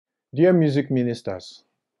Dear music ministers,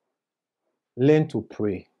 learn to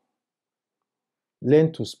pray.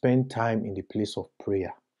 Learn to spend time in the place of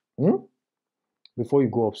prayer before you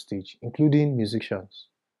go up stage, including musicians.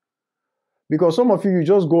 Because some of you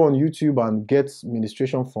just go on YouTube and get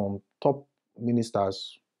ministration from top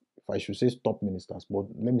ministers, if I should say top ministers, but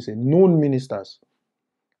let me say known ministers,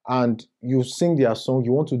 and you sing their song,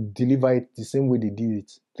 you want to deliver it the same way they did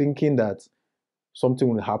it, thinking that something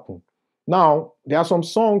will happen. Now, there are some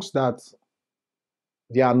songs that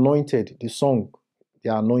they are anointed, the song,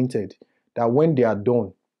 they are anointed, that when they are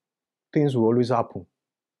done, things will always happen.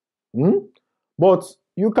 But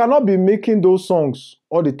you cannot be making those songs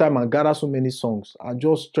all the time and gather so many songs and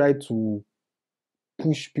just try to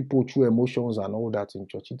push people through emotions and all that in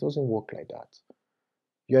church. It doesn't work like that.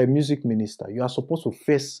 You're a music minister. You are supposed to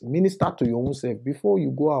first minister to your own self before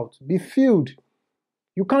you go out. Be filled.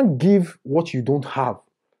 You can't give what you don't have.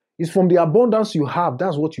 It's from the abundance you have,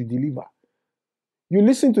 that's what you deliver. You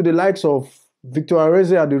listen to the likes of Victor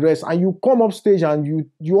Reze and the rest, and you come up stage and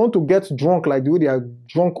you want to get drunk like the way they are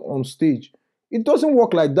drunk on stage. It doesn't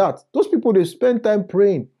work like that. Those people, they spend time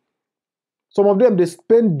praying. Some of them, they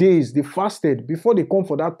spend days, they fasted before they come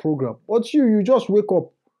for that program. But you just wake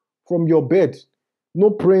up from your bed,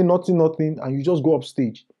 no praying, nothing, and you just go up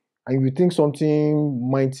stage. And you think something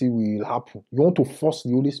mighty will happen. You want to force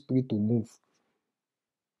the Holy Spirit to move.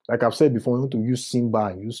 Like I've said before, you want to use cymbal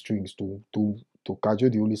and use strings to cajole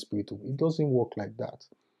the Holy Spirit. It doesn't work like that.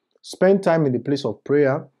 Spend time in the place of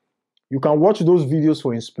prayer. You can watch those videos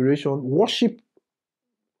for inspiration. Worship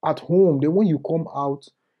at home. Then when you come out,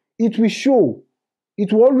 it will show.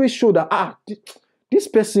 It will always show that this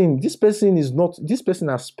person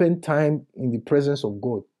has spent time in the presence of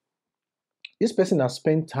God. This person has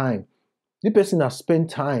spent time. This person has spent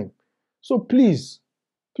time. So please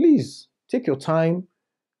take your time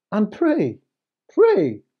and pray.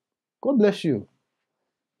 Pray. God bless you.